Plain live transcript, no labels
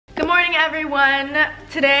morning, everyone.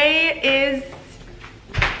 Today is,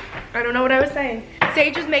 I don't know what I was saying.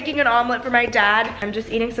 Sage is making an omelet for my dad. I'm just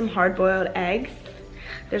eating some hard-boiled eggs.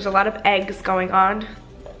 There's a lot of eggs going on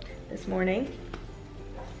this morning.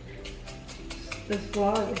 This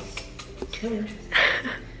vlog is too interesting.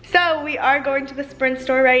 So we are going to the Sprint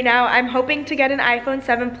store right now. I'm hoping to get an iPhone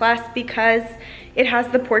 7 Plus because it has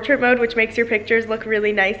the portrait mode, which makes your pictures look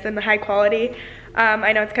really nice and high quality.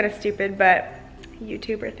 I know it's kind of stupid, but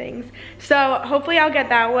YouTuber things. So hopefully I'll get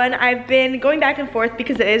that one. I've been going back and forth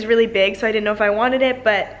because it is really big, so I didn't know if I wanted it,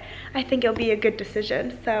 but I think it'll be a good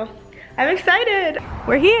decision. So I'm excited.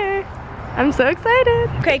 We're here. I'm so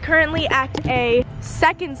excited. Okay, currently at a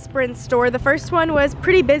second Sprint store. The first one was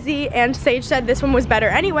pretty busy and Sage said this one was better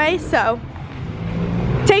anyway, so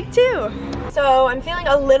take two. So I'm feeling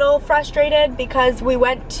a little frustrated because we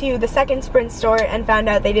went to the second Sprint store and found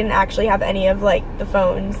out they didn't actually have any of like the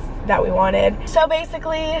phones that we wanted. So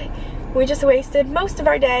basically, we just wasted most of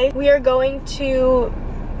our day. We are going to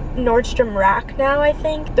Nordstrom Rack now, I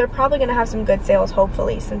think. They're probably gonna have some good sales,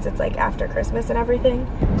 hopefully, since it's like after Christmas and everything.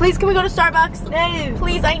 Please, can we go to Starbucks? No.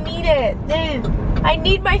 Please, I need it. No. I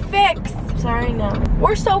need my fix. Sorry, no.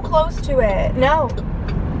 We're so close to it. No.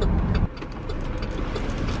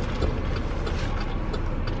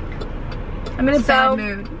 I'm in a bad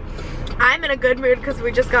mood. I'm in a good mood because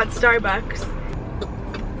we just got Starbucks.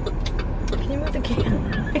 Can you move the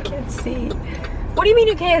camera? I can't see. What do you mean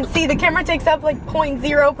you can't see? The camera takes up like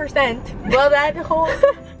 0.0%. Well, that whole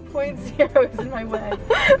 0.0 is in my way.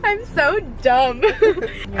 I'm so dumb.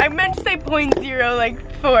 I meant to say 0.0 like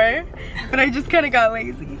 4, but I just kind of got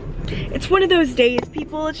lazy. It's one of those days,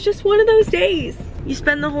 people. It's just one of those days. You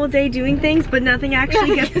spend the whole day doing things, but nothing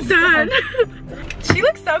actually gets done. She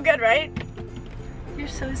looks so good, right? You're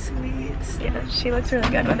so sweet. Yeah, she looks really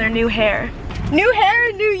good with her new hair. New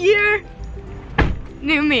hair, new year,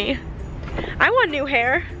 new me. I want new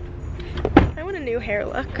hair. I want a new hair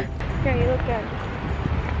look. Yeah, you look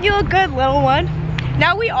good. You look good, little one.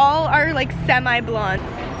 Now we all are like semi-blonde.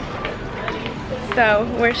 So,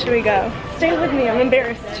 where should we go? Stay with me, I'm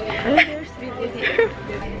embarrassed. I'm embarrassed to be with you.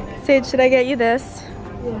 Sage, should I get you this?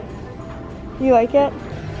 Yeah. You like it?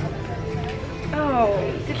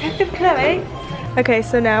 Oh, Detective Chloe. Okay,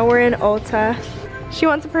 so now we're in Ulta. She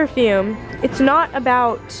wants a perfume. It's not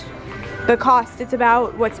about the cost, it's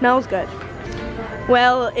about what smells good.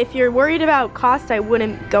 Well, if you're worried about cost, I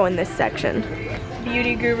wouldn't go in this section.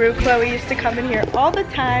 Beauty guru Chloe used to come in here all the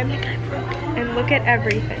time and look at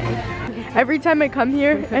everything. Every time I come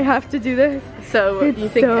here, I have to do this. So you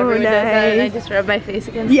think so everyone does that and I nice. just rub my face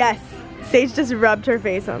again? Yes. Sage just rubbed her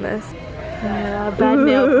face on this. Bad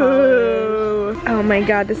nail Ooh. polish. Oh my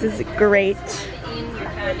god, this is great.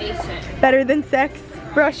 Better than sex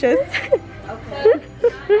brushes.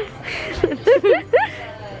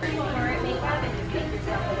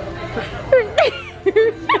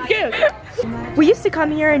 We used to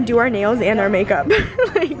come here and do our nails and our makeup.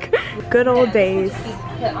 Like, good old days.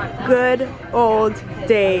 Good old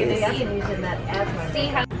days.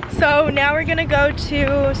 So now we're gonna go to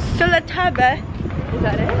Sulataba. Is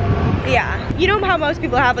that it? Yeah. You know how most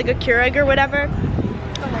people have like a Keurig or whatever?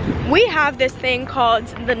 We have this thing called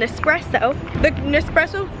the Nespresso. The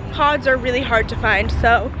Nespresso pods are really hard to find,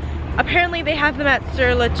 so apparently they have them at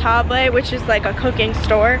Sur La Table, which is like a cooking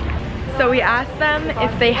store. So we asked them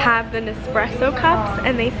if they have the Nespresso cups,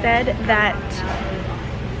 and they said that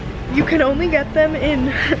you can only get them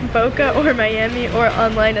in Boca or Miami or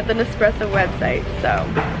online at the Nespresso website. So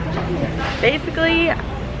basically,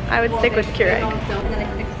 I would stick with Keurig.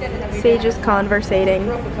 Sage is conversating.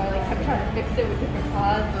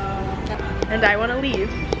 And I want to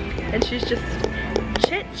leave. And she's just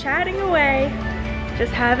chit-chatting away.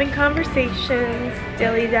 Just having conversations,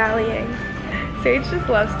 dilly-dallying. Sage just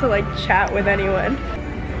loves to like chat with anyone.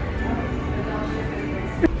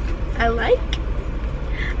 I like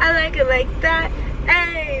it like that.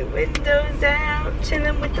 Hey, windows down,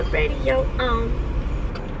 chilling with the radio on.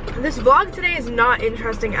 This vlog today is not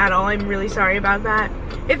interesting at all. I'm really sorry about that.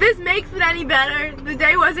 If this makes it any better, the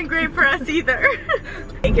day wasn't great for us either.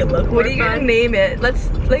 Make it look more What are you fun. gonna name it? Let's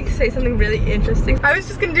like say something really interesting. I was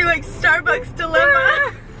just gonna do like Starbucks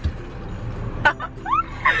dilemma.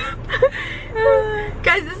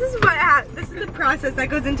 Guys, this is the process that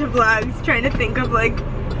goes into vlogs, trying to think of like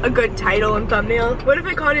a good title and thumbnail. What if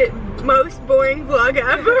I called it most boring vlog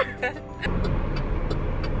ever?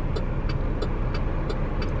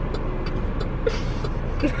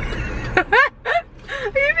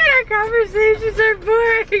 Maybe our conversations are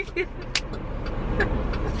boring.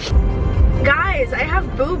 Guys, I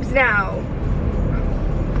have boobs now.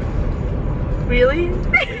 Really?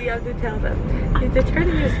 have to tell them. You have to turn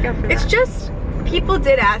in your scalp for that. It's just, people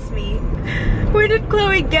did ask me, where did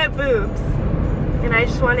Chloe get boobs? And I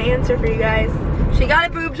just want to answer for you guys. She got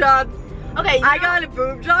a boob job. Okay, I got a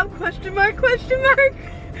boob job, question mark, question mark.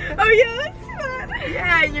 Oh yeah, that's fun.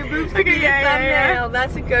 Yeah, and your boobs could Okay, be yeah, your yeah, thumbnail. yeah.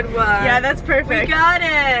 That's a good one. Yeah, that's perfect. We got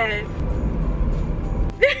it.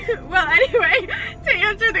 Well, anyway, to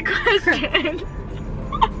answer the question,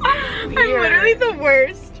 I'm literally the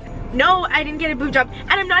worst. No, I didn't get a boob job,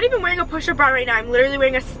 and I'm not even wearing a push-up bra right now. I'm literally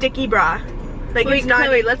wearing a sticky bra. Like, Wait, it's not.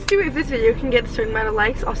 Chloe, let's do if this video can get a certain amount of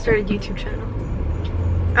likes, I'll start a YouTube channel.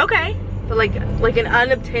 Okay. But like an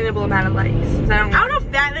unobtainable amount of likes. I don't know if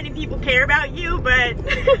that many people care about you, but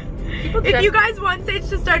if you guys want Sage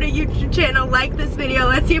to start a YouTube channel, like this video.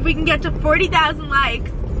 Let's see if we can get to 40,000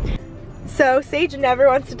 likes. So Sage never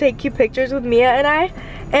wants to take cute pictures with Mia and I,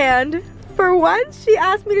 and for once she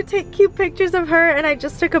asked me to take cute pictures of her, and I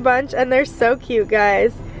just took a bunch, and they're so cute,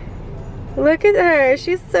 guys. Look at her,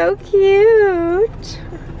 she's so cute.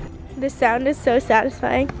 This sound is so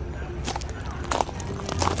satisfying.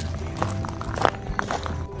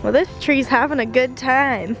 Well, this tree's having a good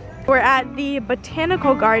time. We're at the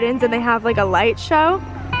botanical gardens and they have like a light show,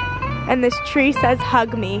 and this tree says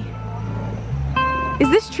hug me. Is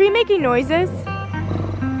this tree making noises?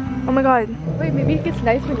 Oh my god. Wait, maybe it gets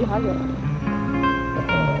nice when you hug it.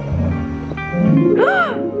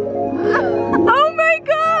 Oh my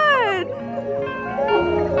god!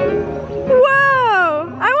 Whoa!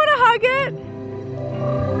 I want to hug it!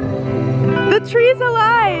 The tree's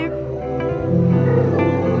alive!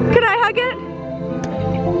 Can I hug it?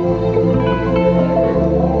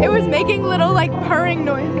 It was making little like purring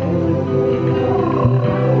noises.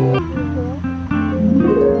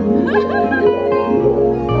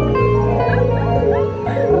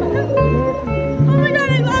 Oh my god,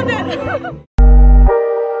 I loved it!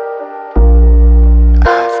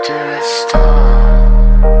 After a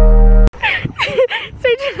storm.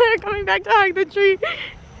 Sage and I are coming back to hug the tree.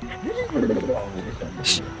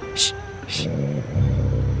 Shh, shh, shh.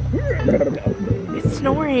 It's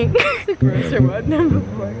snoring. Gross or what?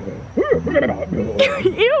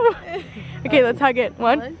 Ew. Okay, let's hug it.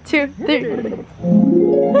 1, 2, 3.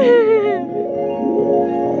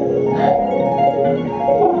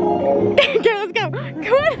 Okay, let's go. Come on.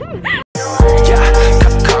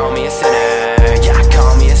 Yeah, call me a sinner. Yeah,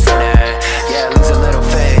 call me a sinner. Yeah, lose a little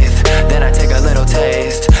faith, then I take a little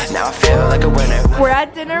taste. Now I feel like a winner. We're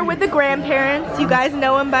at dinner with the grandparents. You guys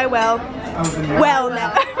know them by well now.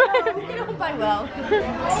 By well.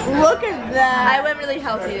 Look at that. I went really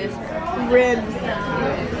healthy this morning. Ribs.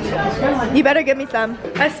 You better give me some.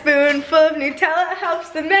 A spoonful of Nutella helps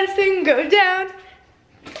the medicine go down.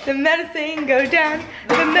 The medicine go down.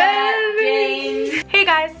 The medicine. Hey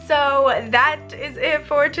guys, so that is it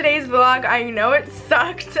for today's vlog. I know it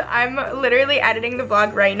sucked. I'm literally editing the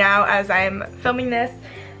vlog right now as I'm filming this.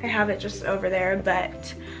 I have it just over there,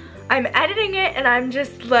 but I'm editing it and I'm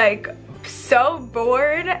just like so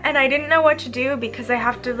bored, and I didn't know what to do because I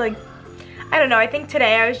have to like, I don't know, I think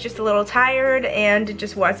today I was just a little tired and it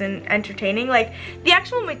just wasn't entertaining. Like the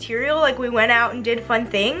actual material, like we went out and did fun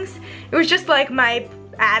things. It was just like my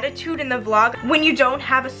attitude in the vlog. When you don't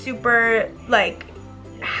have a super like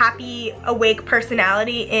happy awake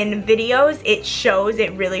personality in videos, it shows,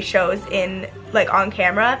 it really shows in like on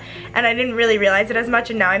camera, and I didn't really realize it as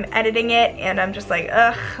much, and now I'm editing it and I'm just like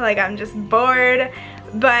ugh, like I'm just bored.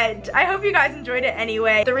 But I hope you guys enjoyed it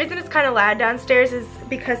anyway. The reason it's kind of loud downstairs is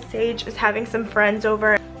because Sage is having some friends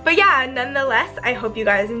over. But yeah, nonetheless, I hope you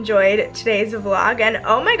guys enjoyed today's vlog. And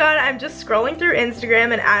oh my god, I'm just scrolling through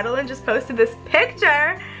Instagram and Adeline just posted this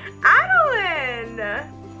picture. Adeline!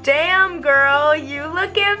 Damn girl, you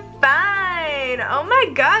looking fine. Oh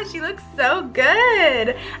my gosh, you look so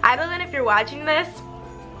good. Adeline, if you're watching this,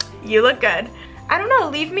 you look good. I don't know,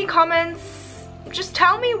 leave me comments. Just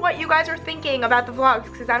tell me what you guys are thinking about the vlogs,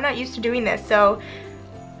 because I'm not used to doing this. So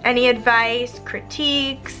any advice,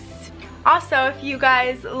 critiques. Also, if you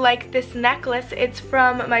guys like this necklace, it's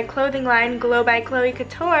from my clothing line, Glow by Chloe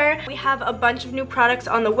Couture. We have a bunch of new products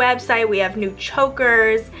on the website. We have new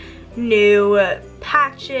chokers, new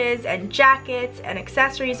patches and jackets and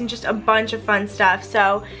accessories and just a bunch of fun stuff.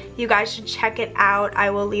 So you guys should check it out. I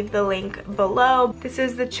will leave the link below. This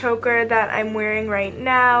is the choker that I'm wearing right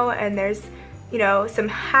now, and there's, you know, some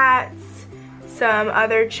hats, some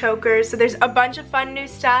other chokers. So there's a bunch of fun new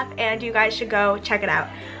stuff, and you guys should go check it out.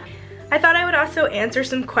 I thought I would also answer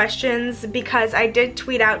some questions because I did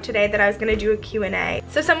tweet out today that I was gonna do a Q&A.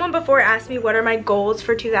 So someone before asked me what are my goals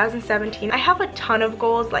for 2017. I have a ton of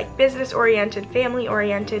goals, like business oriented, family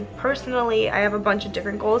oriented, personally, I have a bunch of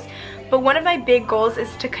different goals. But one of my big goals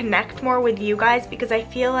is to connect more with you guys because I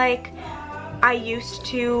feel like I used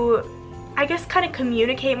to, I guess, kind of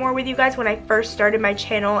communicate more with you guys when I first started my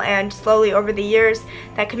channel, and slowly over the years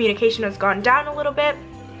that communication has gone down a little bit.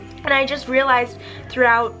 And I just realized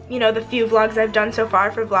throughout, you know, the few vlogs I've done so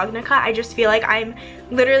far for Vlognukkah, I just feel like I'm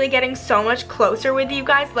literally getting so much closer with you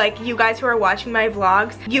guys. Like, you guys who are watching my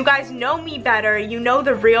vlogs, you guys know me better, you know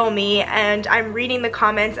the real me, and I'm reading the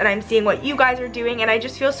comments and I'm seeing what you guys are doing, and I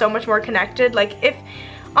just feel so much more connected. Like,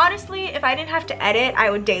 honestly, if I didn't have to edit, I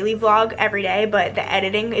would daily vlog every day, but the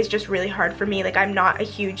editing is just really hard for me. Like, I'm not a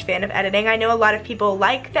huge fan of editing. I know a lot of people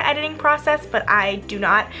like the editing process, but I do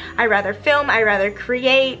not. I rather film, I rather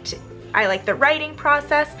create. I like the writing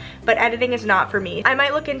process, but editing is not for me. I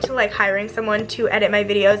might look into like hiring someone to edit my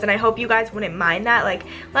videos, and I hope you guys wouldn't mind that. Like,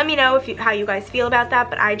 let me know how you guys feel about that,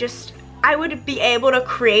 but I would be able to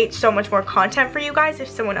create so much more content for you guys if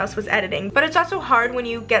someone else was editing. But it's also hard when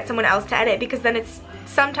you get someone else to edit because then it's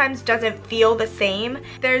sometimes doesn't feel the same.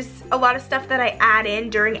 There's a lot of stuff that I add in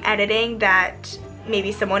during editing that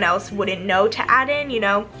maybe someone else wouldn't know to add in, you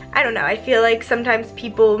know? I don't know, I feel like sometimes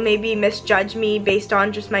people maybe misjudge me based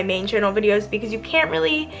on just my main channel videos because you can't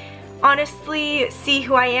really honestly see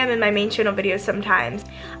who I am in my main channel videos sometimes.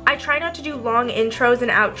 I try not to do long intros and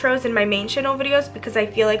outros in my main channel videos because I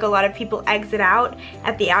feel like a lot of people exit out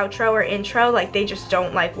at the outro or intro, like they just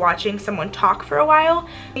don't like watching someone talk for a while.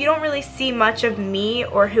 You don't really see much of me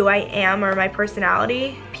or who I am or my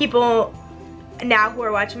personality. People now who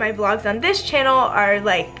are watching my vlogs on this channel are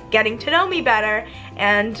like getting to know me better,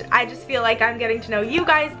 and I just feel like I'm getting to know you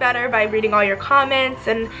guys better by reading all your comments,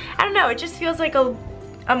 and I don't know, it just feels like a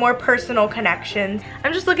more personal connection.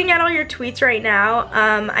 I'm just looking at all your tweets right now.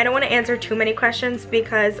 I don't want to answer too many questions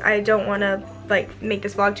because I don't want to like make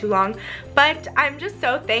this vlog too long, but I'm just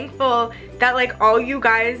so thankful that like all you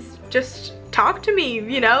guys just talk to me,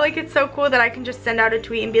 you know? Like, it's so cool that I can just send out a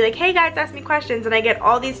tweet and be like, hey guys, ask me questions, and I get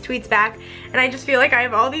all these tweets back, and I just feel like I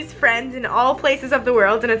have all these friends in all places of the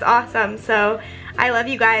world, and it's awesome. So I love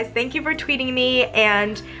you guys. Thank you for tweeting me,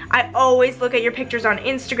 and I always look at your pictures on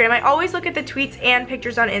Instagram. I always look at the tweets and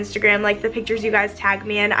pictures on Instagram, like the pictures you guys tag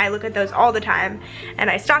me in. I look at those all the time, and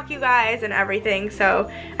I stalk you guys and everything.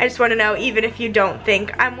 So I just want to know, even if you don't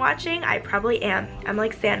think I'm watching, I probably am. I'm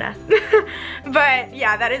like Santa. But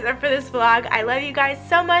yeah, that is it for this vlog. I love you guys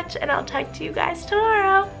so much, and I'll talk to you guys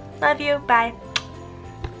tomorrow. Love you. Bye.